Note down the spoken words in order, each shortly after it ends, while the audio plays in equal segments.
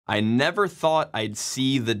I never thought I'd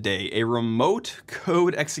see the day. A remote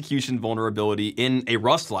code execution vulnerability in a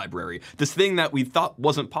Rust library. This thing that we thought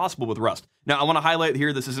wasn't possible with Rust. Now, I want to highlight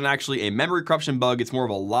here, this isn't actually a memory corruption bug. It's more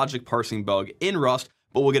of a logic parsing bug in Rust,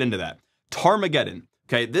 but we'll get into that. Tarmageddon.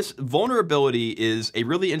 Okay, this vulnerability is a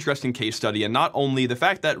really interesting case study, and not only the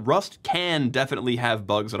fact that Rust can definitely have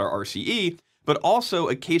bugs that are RCE, but also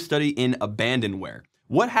a case study in abandonware.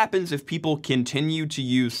 What happens if people continue to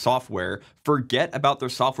use software, forget about their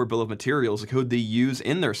software bill of materials, the code they use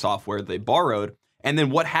in their software that they borrowed, and then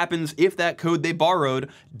what happens if that code they borrowed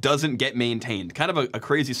doesn't get maintained? Kind of a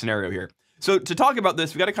crazy scenario here. So to talk about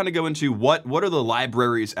this, we got to kind of go into what are the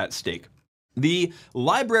libraries at stake. The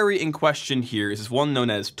library in question here is one known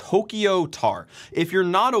as Tokyo Tar. If you're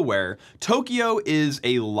not aware, Tokyo is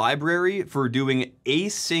a library for doing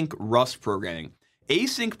async Rust programming.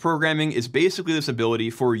 Async programming is basically this ability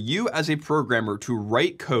for you as a programmer to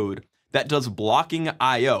write code that does blocking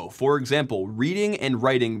I/O. For example, reading and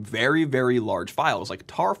writing very, very large files, like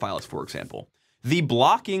tar files, for example. The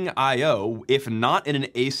blocking I/O, if not in an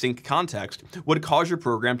async context, would cause your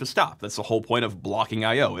program to stop. That's the whole point of blocking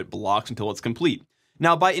I/O. It blocks until it's complete.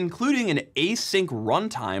 Now, by including an async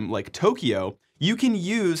runtime like Tokyo, you can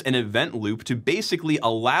use an event loop to basically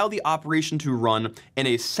allow the operation to run in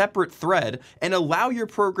a separate thread and allow your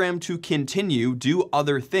program to continue, do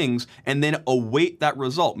other things, and then await that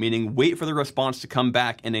result, meaning wait for the response to come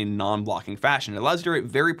back in a non-blocking fashion. It allows you to write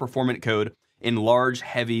very performant code in large,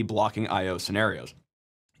 heavy blocking I/O scenarios.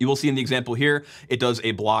 You will see in the example here, it does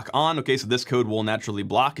a block on. Okay, so this code will naturally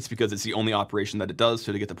block. It's because it's the only operation that it does.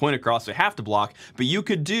 So to get the point across, they have to block. But you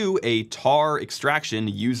could do a tar extraction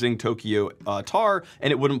using Tokyo Tar,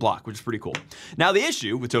 and it wouldn't block, which is pretty cool. Now, the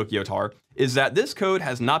issue with Tokyo Tar is that this code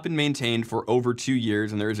has not been maintained for over 2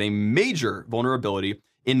 years, and there is a major vulnerability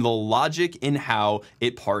in the logic in how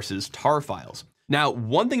it parses tar files. Now,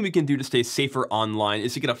 one thing we can do to stay safer online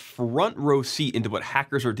is to get a front row seat into what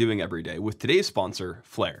hackers are doing every day with today's sponsor,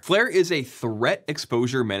 Flare. Flare is a threat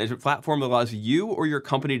exposure management platform that allows you or your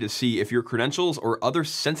company to see if your credentials or other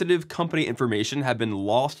sensitive company information have been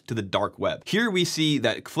lost to the dark web. Here we see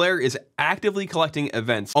that Flare is actively collecting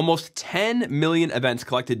events, almost 10 million events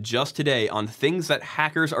collected just today on things that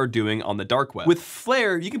hackers are doing on the dark web. With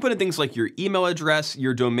Flare, you can put in things like your email address,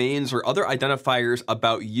 your domains, or other identifiers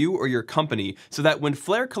about you or your company, so that when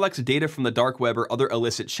Flare collects data from the dark web or other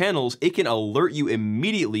illicit channels, it can alert you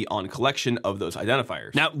immediately on collection of those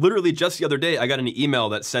identifiers. Now, literally just the other day, I got an email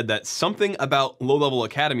that said that something about Low Level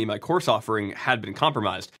Academy, my course offering, had been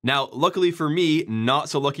compromised. Now, luckily for me, not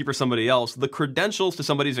so lucky for somebody else, the credentials to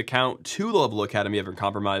somebody's account to Low Level Academy have been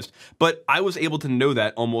compromised, but I was able to know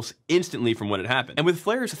that almost instantly from when it happened. And with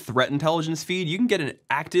Flare's threat intelligence feed, you can get an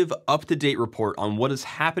active, up-to-date report on what is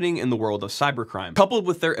happening in the world of cybercrime. Coupled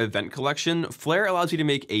with their event collection, Flare allows you to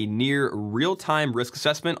make a near real-time risk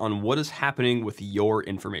assessment on what is happening with your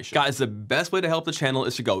information. Guys, the best way to help the channel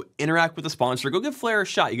is to go interact with the sponsor. Go give Flare a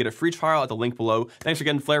shot. You get a free trial at the link below. Thanks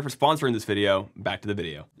again, Flare, for sponsoring this video. Back to the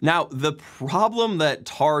video. Now, the problem that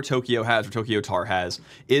Tokyo Tar has,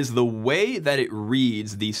 is the way that it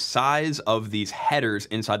reads the size of these headers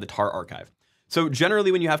inside the tar archive. So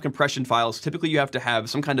generally when you have compression files, typically you have to have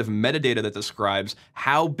some kind of metadata that describes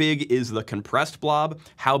how big is the compressed blob,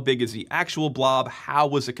 how big is the actual blob, how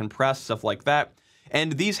was it compressed, stuff like that.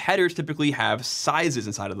 And these headers typically have sizes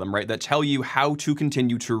inside of them, right, that tell you how to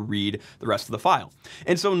continue to read the rest of the file.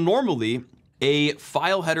 And so normally, a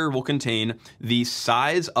file header will contain the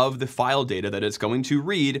size of the file data that it's going to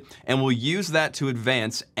read, and we'll use that to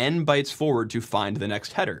advance n bytes forward to find the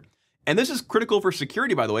next header. And this is critical for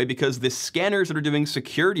security, by the way, because the scanners that are doing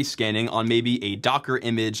security scanning on maybe a Docker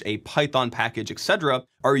image, a Python package, etc.,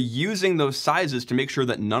 are using those sizes to make sure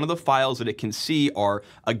that none of the files that it can see are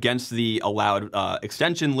against the allowed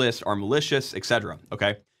extension list, are malicious, etc.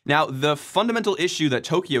 Okay? Now, the fundamental issue that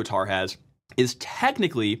Tokyo Tar has is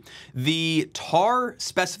technically the tar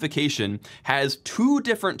specification has 2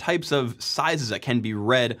 different types of sizes that can be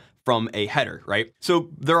read from a header, right?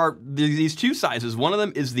 So there are these 2 sizes. One of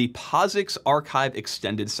them is the POSIX archive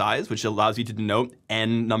extended size, which allows you to denote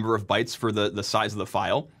n number of bytes for the size of the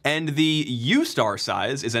file. And the USTAR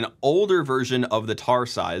size is an older version of the tar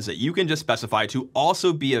size that you can just specify to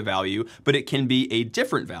also be a value, but it can be a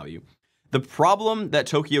different value. The problem that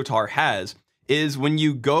Tokyo Tar has is when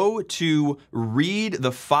you go to read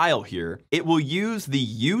the file here, it will use the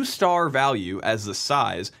USTAR value as the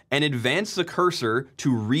size and advance the cursor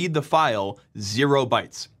to read the file 0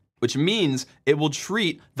 bytes, which means it will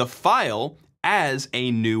treat the file as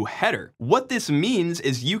a new header. What this means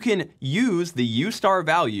is you can use the U*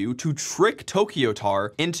 value to trick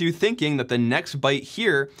TokyoTAR into thinking that the next byte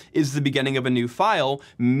here is the beginning of a new file.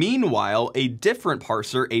 Meanwhile, a different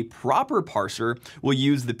parser, a proper parser, will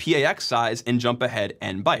use the PAX size and jump ahead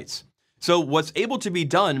n bytes. So what's able to be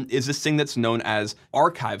done is this thing that's known as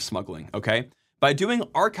archive smuggling, okay? By doing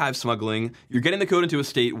archive smuggling, you're getting the code into a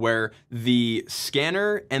state where the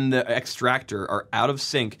scanner and the extractor are out of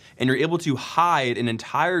sync, and you're able to hide an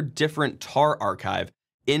entire different tar archive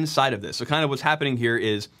inside of this. So kind of what's happening here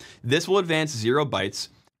is this will advance 0 bytes.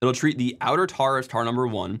 It'll treat the outer tar as tar number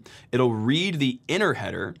 1. It'll read the inner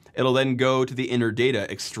header. It'll then go to the inner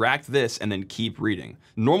data, extract this, and then keep reading.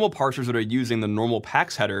 Normal parsers that are using the normal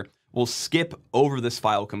PAX header will skip over this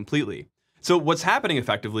file completely. So what's happening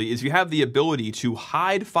effectively is you have the ability to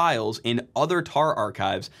hide files in other tar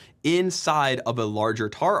archives inside of a larger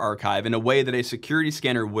tar archive in a way that a security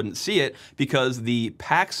scanner wouldn't see it because the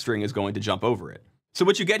PAX string is going to jump over it. So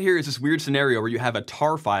what you get here is this weird scenario where you have a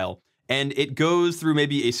tar file and it goes through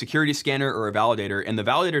maybe a security scanner or a validator, and the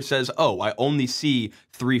validator says, oh, I only see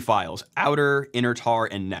 3 files, outer, inner tar,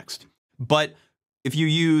 and next. But if you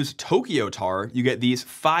use TokyoTAR, you get these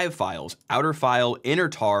 5 files, outer file, inner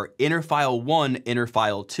tar, inner file 1, inner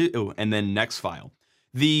file 2, and then next file.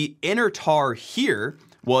 The inner tar here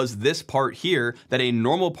was this part here that a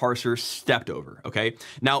normal parser stepped over, okay?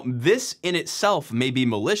 Now, this in itself may be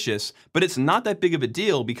malicious, but it's not that big of a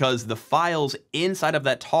deal because the files inside of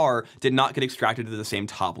that tar did not get extracted to the same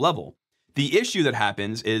top level. The issue that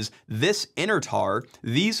happens is this inner tar,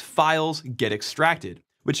 these files get extracted,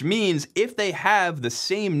 which means if they have the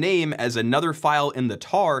same name as another file in the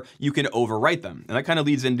tar, you can overwrite them. And that kind of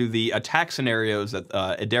leads into the attack scenarios that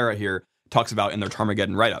Idera here talks about in their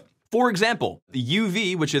Tarmageddon write-up. For example,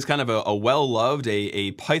 UV, which is kind of a well-loved,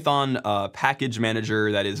 a Python package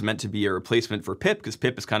manager that is meant to be a replacement for pip, because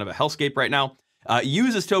pip is kind of a hellscape right now,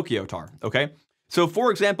 uses TokyoTAR, okay? So for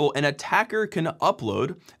example, an attacker can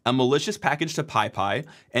upload a malicious package to PyPy,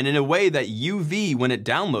 and in a way that UV, when it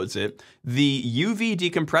downloads it, the UV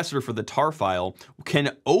decompressor for the tar file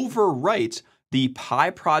can overwrite the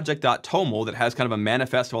pyproject.toml that has kind of a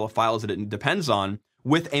manifest of all the files that it depends on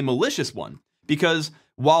with a malicious one. Because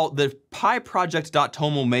while the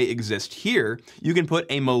pyproject.toml may exist here, you can put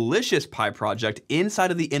a malicious pyproject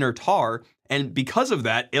inside of the inner tar, and because of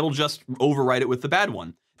that, it'll just overwrite it with the bad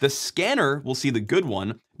one. The scanner will see the good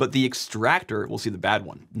one, but the extractor will see the bad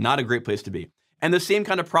one. Not a great place to be. And the same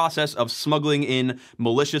kind of process of smuggling in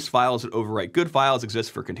malicious files that overwrite good files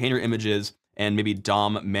exists for container images and maybe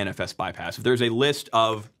DOM manifest bypass. If there's a list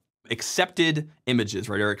of accepted images,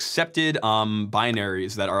 right, or accepted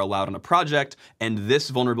binaries that are allowed on a project, and this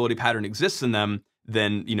vulnerability pattern exists in them,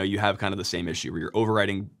 then you have kind of the same issue where you're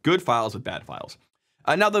overwriting good files with bad files.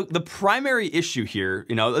 Now, the primary issue here,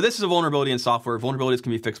 this is a vulnerability in software. Vulnerabilities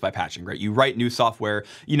can be fixed by patching, right? You write new software,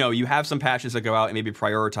 you have some patches that go out and maybe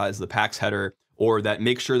prioritize the PAX header, or that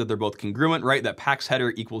make sure that they're both congruent, right? That PAX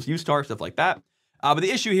header equals U*, stuff like that. But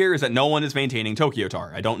the issue here is that no one is maintaining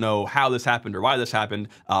TokyoTAR. I don't know how this happened or why this happened,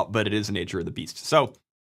 but it is the nature of the beast. So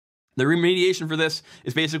the remediation for this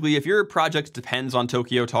is basically if your project depends on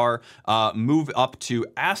TokyoTAR, move up to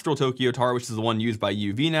Astral TokyoTAR, which is the one used by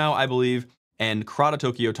UV now, I believe, and Krata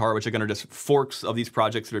TokyoTAR, which are kind of just forks of these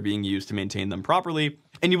projects that are being used to maintain them properly.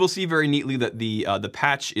 And you will see very neatly that the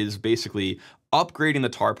patch is basically upgrading the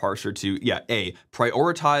tar parser to, A,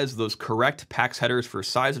 prioritize those correct PAX headers for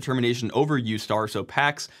size determination over U*. So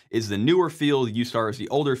PAX is the newer field, U* is the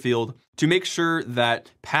older field, to make sure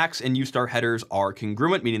that PAX and U* headers are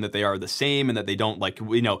congruent, meaning that they are the same and that they don't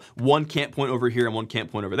one can't point over here and one can't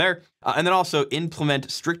point over there. And then also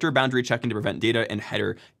implement stricter boundary checking to prevent data and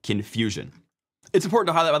header confusion. It's important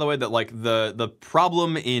to highlight, by the way, that the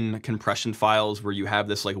problem in compression files where you have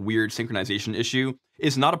this weird synchronization issue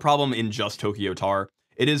is not a problem in just TokyoTAR.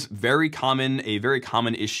 It is a very common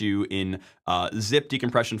issue in zip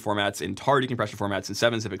decompression formats, in tar decompression formats, in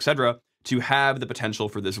 7-zip, etc., to have the potential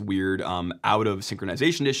for this weird out of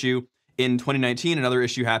synchronization issue. In 2019, another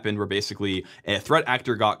issue happened where basically a threat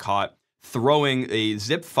actor got caught throwing a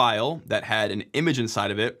zip file that had an image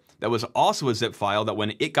inside of it that was also a zip file that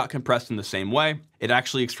when it got compressed in the same way, it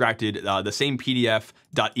actually extracted the same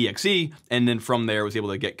PDF.exe, and then from there was able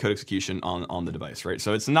to get code execution on the device, right?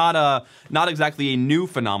 So it's not exactly a new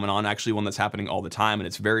phenomenon, actually one that's happening all the time, and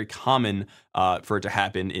it's very common for it to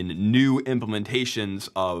happen in new implementations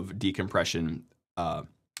of decompression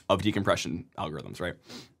algorithms, right?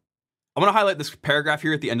 I want to highlight this paragraph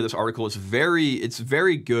here at the end of this article. It's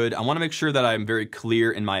very good. I want to make sure that I'm very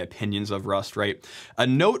clear in my opinions of Rust, right? A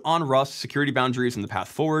note on Rust, security boundaries, and the path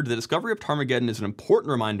forward. The discovery of Tarmageddon is an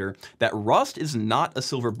important reminder that Rust is not a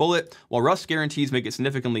silver bullet. While Rust guarantees make it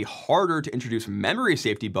significantly harder to introduce memory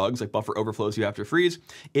safety bugs like buffer overflows you have to freeze,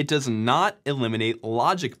 it does not eliminate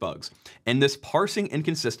logic bugs. And this parsing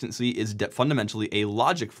inconsistency is fundamentally a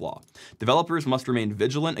logic flaw. Developers must remain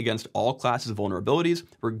vigilant against all classes of vulnerabilities,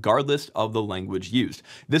 regardless of the language used.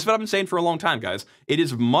 This is what I've been saying for a long time, guys. It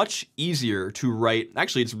is much easier to write,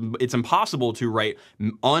 actually it's impossible to write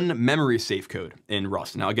unmemory safe code in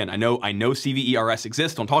Rust. Now again, I know CVERS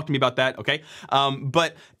exists, don't talk to me about that, okay?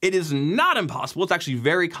 But it is not impossible, it's actually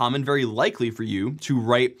very common, very likely for you to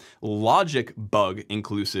write logic bug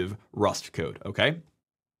inclusive Rust code, okay?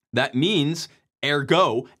 That means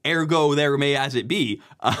ergo there may as it be,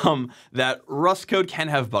 that Rust code can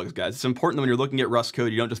have bugs, guys. It's important that when you're looking at Rust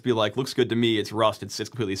code, you don't just be like, looks good to me, it's Rust, it's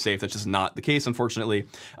completely safe. That's just not the case, unfortunately.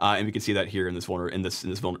 And we can see that here in this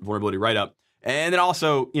vulnerability write-up. And then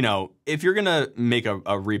also, you know, if you're gonna make a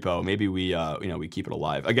repo, maybe we, you know, we keep it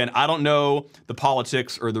alive. Again, I don't know the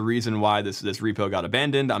politics or the reason why this repo got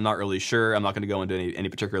abandoned. I'm not really sure. I'm not gonna go into any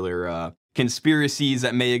particular conspiracies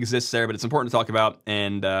that may exist there, but it's important to talk about.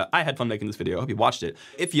 And I had fun making this video. I hope you watched it.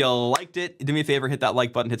 If you liked it, do me a favor, hit that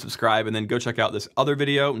like button, hit subscribe, and then go check out this other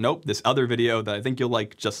video. Nope, this other video that I think you'll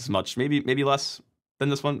like just as much, maybe less than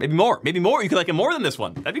this one, maybe more. You could like it more than this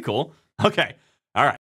one. That'd be cool. Okay, all right.